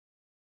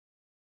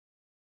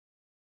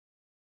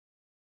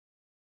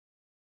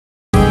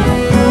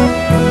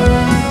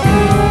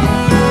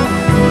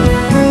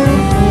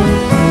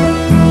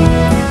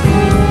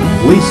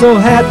so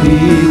happy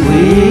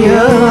we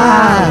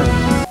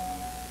alive.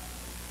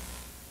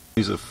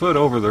 He's a foot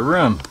over the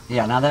rim.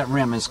 Yeah, now that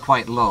rim is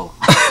quite low.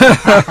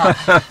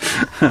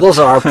 Those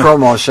are our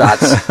promo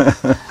shots.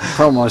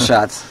 Promo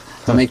shots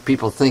to make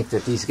people think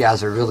that these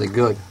guys are really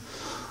good.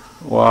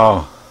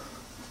 Wow.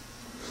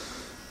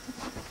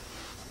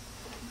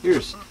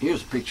 Here's a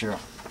picture.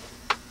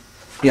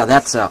 Yeah,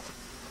 that's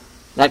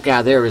that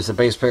guy there is the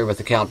bass player with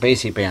the Count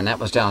Basie band. That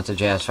was down at the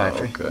Jazz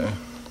Factory. Okay.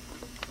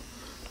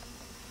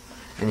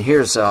 And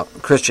here's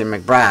Christian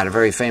McBride, a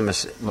very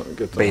famous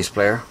bass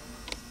player.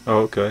 Oh,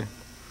 okay.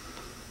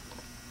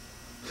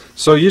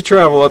 So you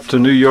travel up to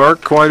New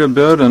York quite a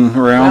bit and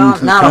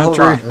around the not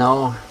country? A whole lot,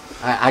 no.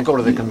 I go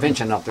to the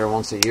convention up there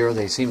once a year.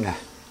 They seem to...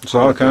 There's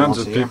all kinds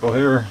of people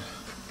here.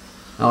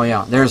 Oh,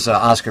 yeah. There's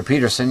Oscar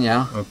Peterson,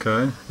 yeah.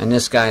 Okay. And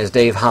this guy is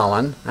Dave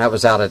Holland. That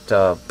was out at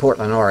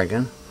Portland,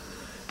 Oregon.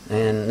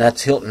 And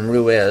that's Hilton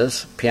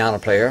Ruiz, piano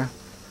player.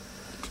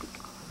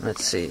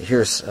 Let's see.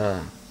 Here's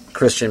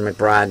Christian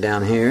McBride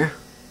down here.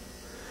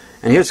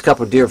 And here's a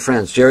couple of dear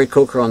friends. Jerry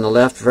Coker on the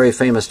left, very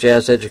famous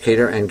jazz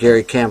educator, and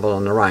Gary Campbell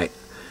on the right,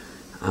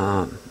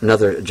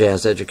 another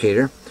jazz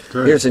educator.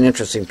 Great. Here's an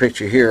interesting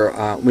picture here.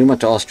 We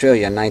went to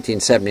Australia in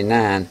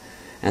 1979,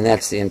 and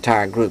that's the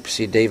entire group.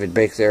 See David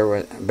Baker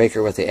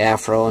with the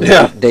afro, and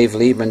Dave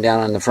Liebman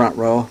down in the front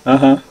row.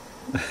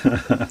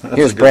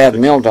 Here's Brad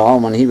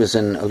Mildahl when he was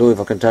in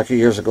Louisville, Kentucky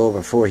years ago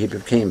before he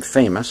became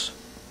famous.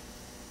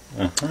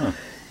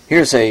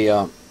 Here's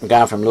a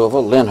guy from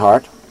Louisville,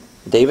 Linhart,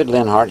 David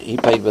Linhart. He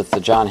played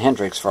with John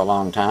Hendricks for a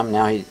long time.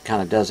 Now he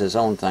kind of does his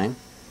own thing.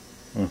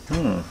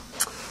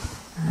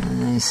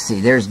 Let's see,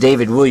 there's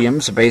David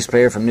Williams, a bass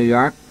player from New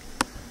York.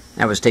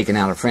 That was taken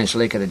out of French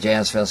Lick at a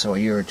jazz festival a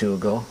year or two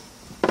ago.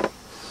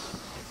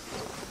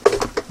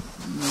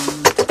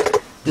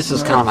 This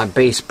is kind of my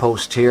bass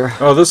post here.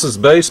 Oh, this is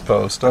bass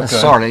post. Okay.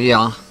 Sort of,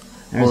 yeah.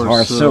 There's Horace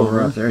Horace Silver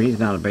Silver up there. He's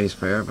not a bass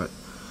player, but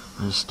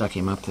I just stuck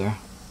him up there.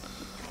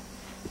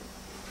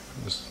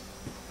 Just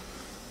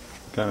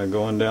kind of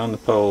going down the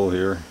pole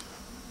here.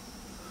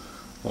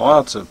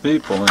 Lots of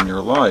people in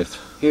your life.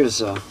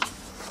 Here's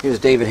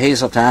David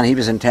Hazeltine. He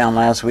was in town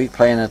last week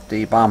playing at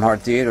the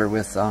Baumhart Theater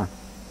with can't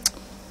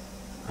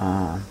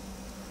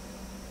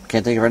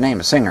think of her name,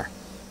 a singer.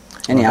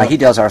 Anyhow, he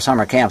does our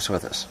summer camps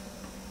with us.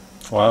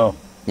 Wow.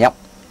 Yep.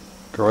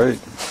 Great.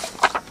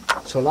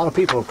 So a lot of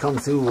people come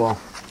through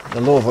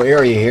the Louisville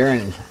area here,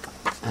 and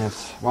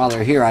while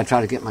they're here, I try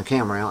to get my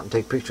camera out and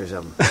take pictures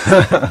of them.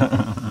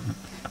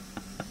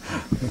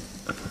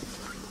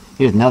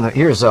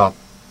 Here's a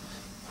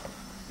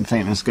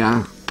famous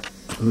guy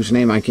whose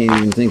name I can't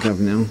even think of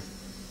now.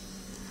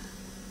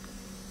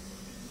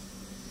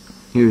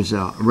 Here's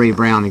Ray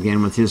Brown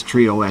again with his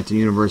trio at the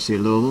University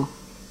of Louisville.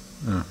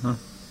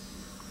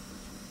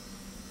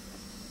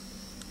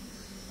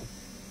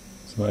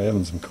 Somebody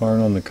having some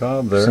corn on the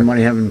cob there.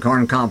 Somebody having corn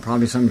on the cob,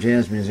 probably some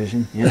jazz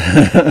musician.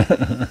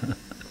 Yeah.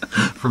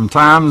 From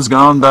times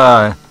gone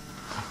by.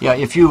 Yeah,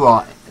 if you...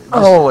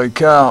 Holy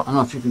cow. I don't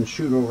know if you can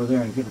shoot over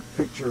there and get a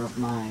picture of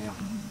my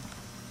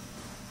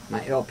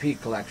my LP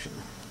collection.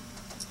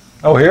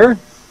 Oh, here?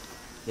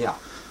 Yeah.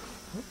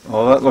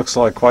 Well, that looks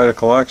like quite a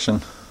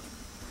collection.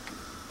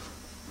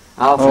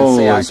 I often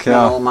say I Holy spend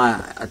cow. all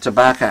my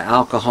tobacco,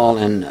 alcohol,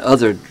 and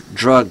other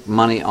drug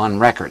money on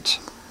records.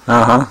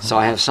 So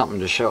I have something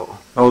to show.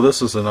 Oh,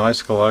 this is a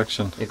nice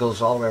collection. It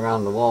goes all the way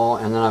around the wall,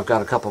 and then I've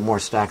got a couple more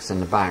stacks in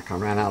the back. I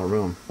ran out of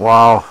room.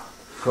 Wow.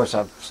 Of course,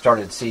 I've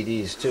started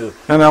CDs too.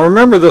 And I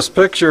remember this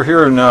picture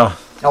here now.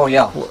 Oh,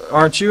 yeah.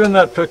 Aren't you in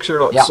that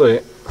picture? Let's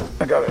see.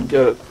 I gotta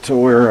get it to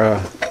where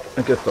I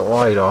get the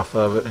light off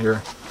of it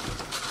here.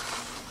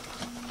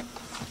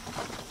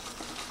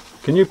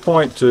 Can you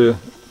point to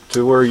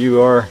where you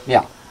are?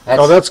 Yeah.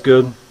 Oh, that's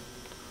good.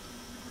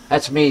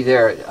 That's me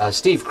there.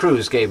 Steve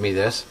Cruz gave me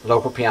this,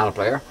 local piano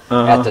player,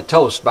 at the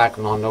Toast back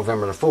on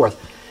November the 4th.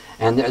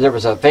 And there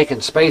was a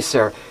vacant space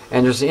there.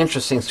 And there's an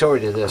interesting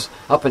story to this.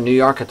 Up in New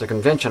York at the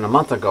convention a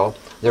month ago,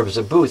 there was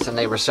a booth and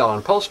they were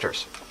selling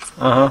posters.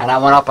 And I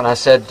went up and I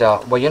said,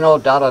 well, you know,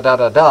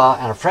 da-da-da-da-da,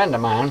 and a friend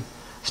of mine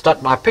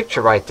stuck my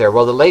picture right there.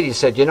 Well, the lady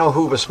said, you know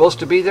who was supposed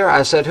to be there?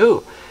 I said,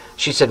 who?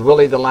 She said,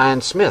 Willie the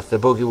Lion Smith, the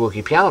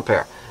boogie-woogie piano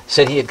player.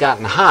 Said he had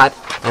gotten hot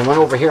and went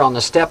over here on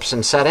the steps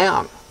and sat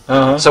down.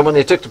 So when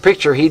they took the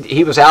picture,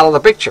 he was out of the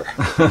picture.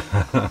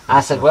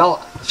 I said, well,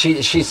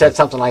 she said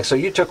something like, so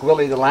you took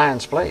Willie the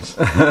Lion's place.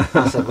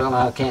 I said, well,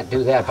 I can't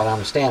do that, but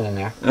I'm standing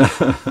there.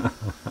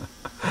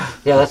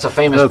 Yeah, that's a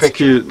famous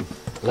picture. That's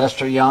cute.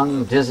 Lester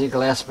Young, Dizzy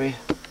Gillespie,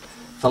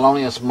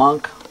 Thelonious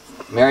Monk,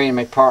 Marion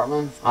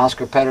McPartland,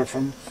 Oscar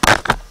Pettiford,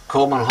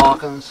 Coleman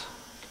Hawkins,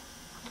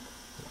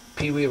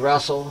 Pee Wee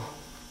Russell.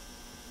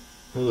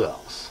 Who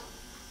else?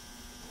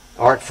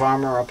 Art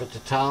Farmer up at the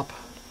top.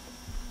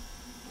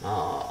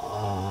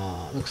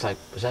 Looks like,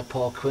 was that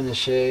Paul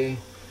Quinichette?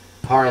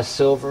 Horace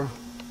Silver?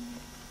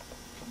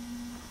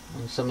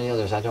 And some of the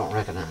others I don't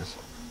recognize.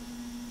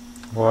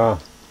 Wow.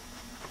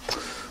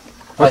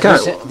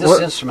 This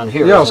instrument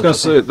here. Yeah, I was going to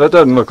say, that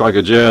doesn't look like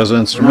a jazz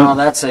instrument. No,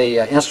 that's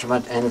a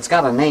instrument, and it's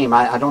got a name.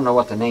 I don't know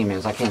what the name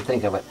is. I can't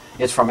think of it.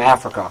 It's from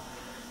Africa.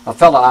 A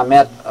fellow I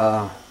met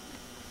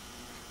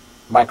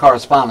by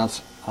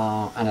correspondence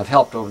and have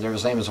helped over there,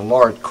 his name is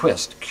Lord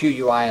Quist,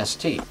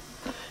 Q-U-I-S-T.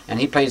 And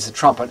he plays the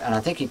trumpet, and I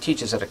think he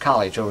teaches at a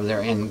college over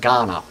there in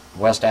Ghana,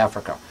 West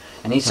Africa.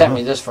 And he sent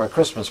me this for a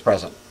Christmas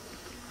present.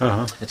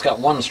 It's got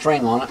one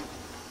string on it.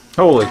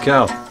 Holy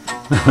cow.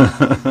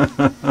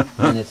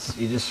 And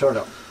you just sort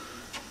of...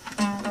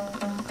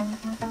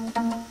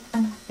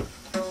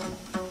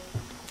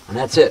 And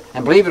that's it.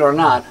 And believe it or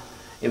not,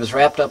 it was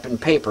wrapped up in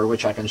paper,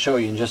 which I can show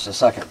you in just a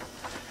second.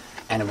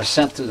 And it was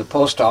sent through the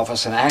post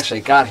office and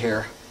actually got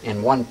here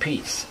in one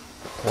piece.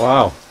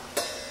 Wow.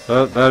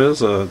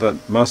 That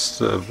must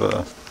have...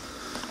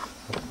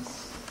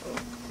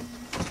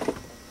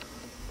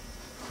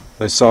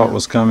 they saw it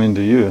was coming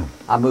to you.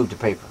 I moved the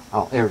paper.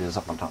 Oh, there it is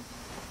up on top.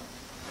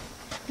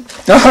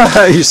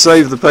 You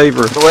saved the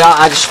paper. Well,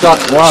 I just thought,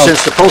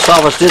 since the post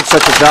office did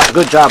such a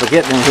good job of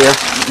getting in here,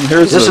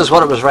 this is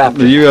what it was wrapped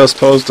in. The U.S.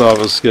 Post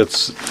Office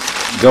gets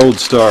gold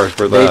stars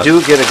for that. They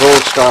do get a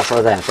gold star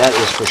for that. That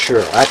is for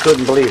sure. I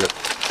couldn't believe it.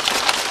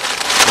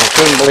 I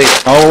couldn't believe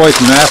it. All the way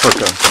from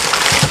Africa.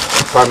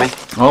 Pardon me?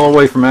 All the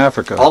way from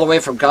Africa. All the way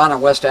from Ghana,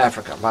 West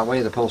Africa, by way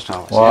of the post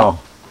office. Wow.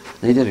 Yeah.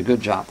 They did a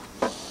good job.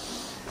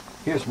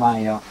 Here's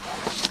my...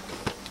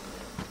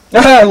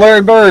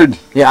 Larry Bird.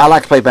 Yeah, I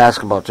like to play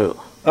basketball, too.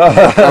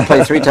 I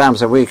play 3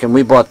 times a week, and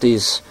we bought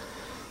these,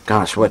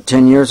 gosh, what,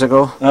 10 years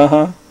ago?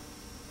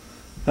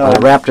 I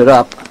wrapped it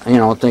up, you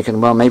know, thinking,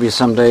 well, maybe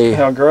someday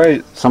how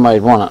great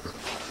somebody'd want it.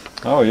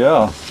 Oh,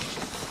 yeah.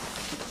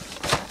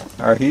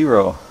 Our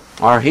hero.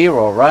 Our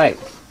hero, right.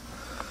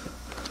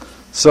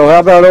 So how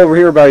about over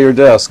here by your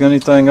desk?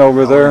 Anything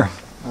over there?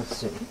 Let's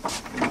see.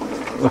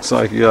 Looks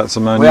like you got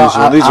some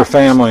unusual... These are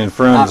family and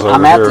friends over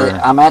here.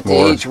 I'm at the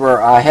age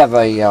where I have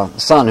a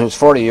son who's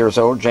 40 years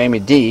old,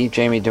 Jamey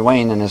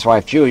Dwayne, and his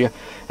wife Julia,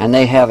 and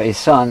they have a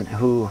son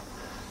who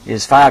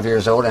is 5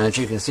 years old, and as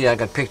you can see, I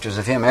got pictures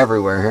of him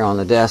everywhere here on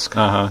the desk.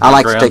 I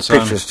like to take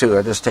pictures too.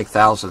 I just take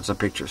thousands of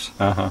pictures.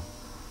 And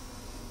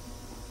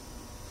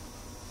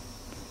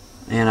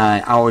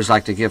I always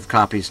like to give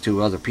copies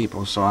to other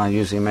people, so I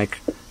usually make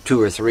 2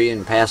 or 3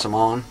 and pass them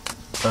on.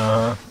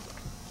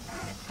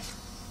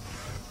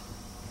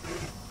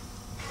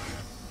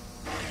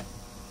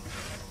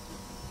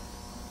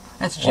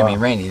 That's Jimmy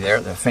Rainey there,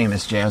 the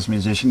famous jazz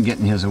musician,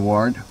 getting his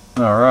award.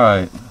 All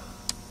right.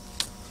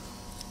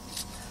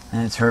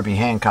 And it's Herbie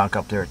Hancock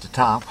up there at the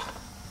top.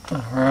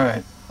 All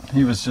right.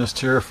 He was just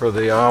here for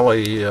the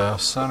Ollie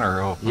Center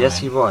opening. Yes,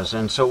 he was,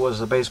 and so was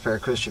the bass player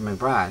Christian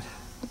McBride.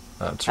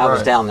 That's right. I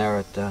was down there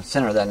at the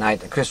center that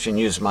night. Christian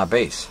used my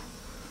bass.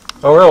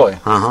 Oh, really?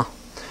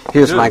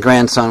 Here's my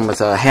grandson with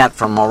a hat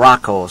from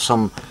Morocco.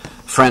 Some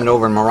friend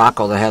over in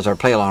Morocco that has our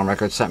Play-A-Long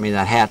record sent me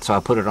that hat, so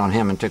I put it on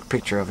him and took a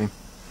picture of him.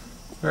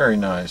 Very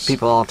nice.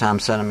 People all the time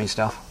sending me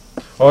stuff.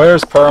 Oh,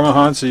 there's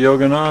Paramahansa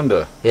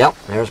Yogananda. Yep,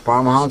 there's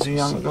Paramahansa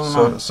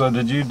Yogananda. So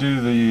did you do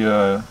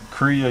the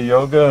Kriya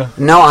Yoga?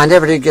 No, I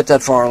never did get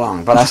that far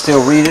along, but I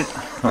still read it.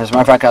 As a matter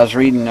of fact, I was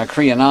reading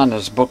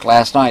Kriyananda's book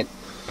last night,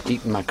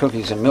 eating my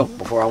cookies and milk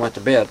before I went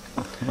to bed.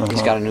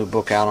 He's got a new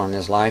book out on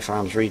his life, and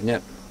I was reading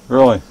it.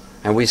 Really?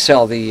 And we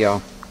sell the...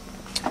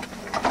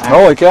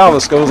 Holy cow,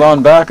 this goes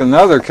on back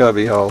another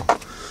cubby hole.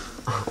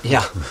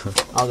 Yeah.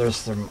 Oh,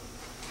 there's the...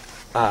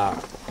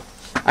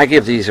 I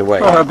give these away.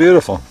 Oh, how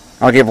beautiful.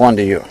 I'll give one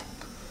to you.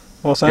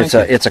 Well, thank you.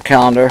 It's a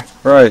calendar.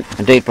 Right.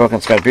 A date book, and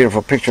it's got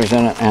beautiful pictures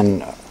in it,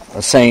 and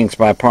sayings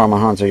by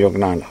Paramahansa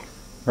Yogananda.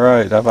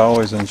 Right. I've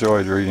always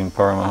enjoyed reading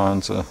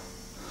Paramahansa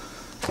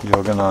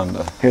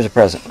Yogananda. Here's a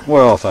present.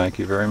 Well, thank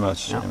you very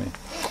much, Jamey.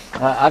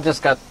 I've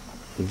just got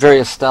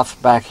various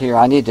stuff back here.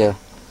 I need to...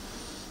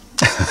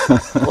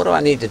 What do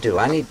I need to do?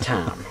 I need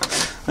time.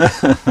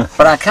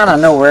 But I kind of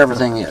know where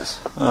everything is.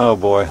 Oh,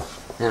 boy.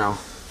 You know.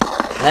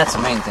 That's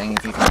the main thing,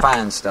 if you can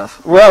find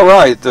stuff. Well,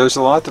 right. There's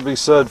a lot to be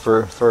said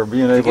for being able to find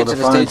stuff. If you get to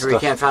the stage where you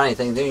can't find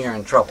anything, then you're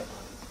in trouble.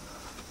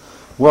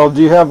 Well,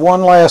 do you have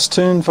one last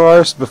tune for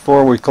us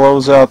before we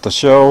close out the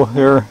show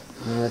here?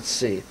 Let's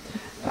see.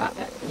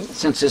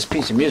 Since this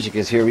piece of music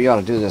is here, we ought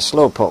to do the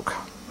Slowpoke.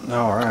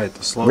 All right.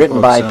 The Slowpoke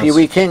written by Pee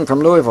Wee King from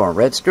Louisville,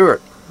 Red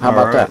Stewart. How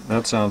about that?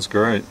 That sounds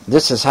great.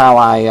 This is how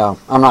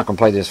I'm not going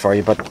to play this for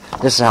you, but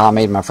this is how I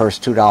made my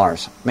first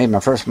 $2. Made my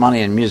first money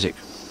in music.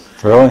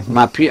 Really?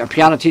 My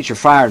piano teacher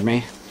fired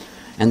me,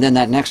 and then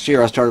that next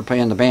year I started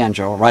playing the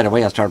banjo. Right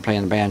away I started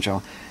playing the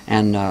banjo.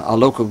 And a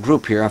local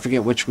group here, I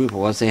forget which group it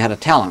was, they had a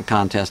talent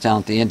contest down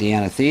at the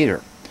Indiana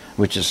Theater,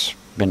 which has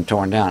been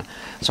torn down.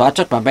 So I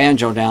took my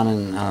banjo down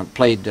and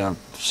played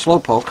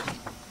Slowpoke.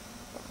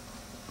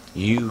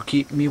 You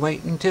keep me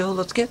waiting till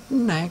it's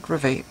getting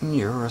aggravating,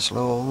 you're a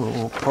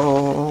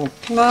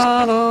slowpoke.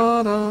 La,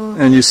 da, da.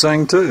 And you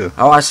sang too.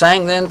 Oh, I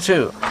sang then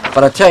too.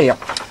 But I tell you,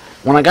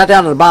 when I got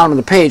down to the bottom of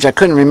the page, I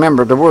couldn't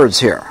remember the words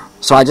here.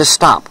 So I just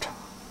stopped.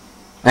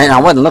 And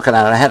I wasn't looking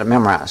at it, I had it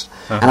memorized.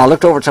 And I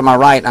looked over to my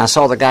right, and I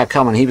saw the guy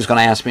coming. He was going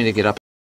to ask me to get up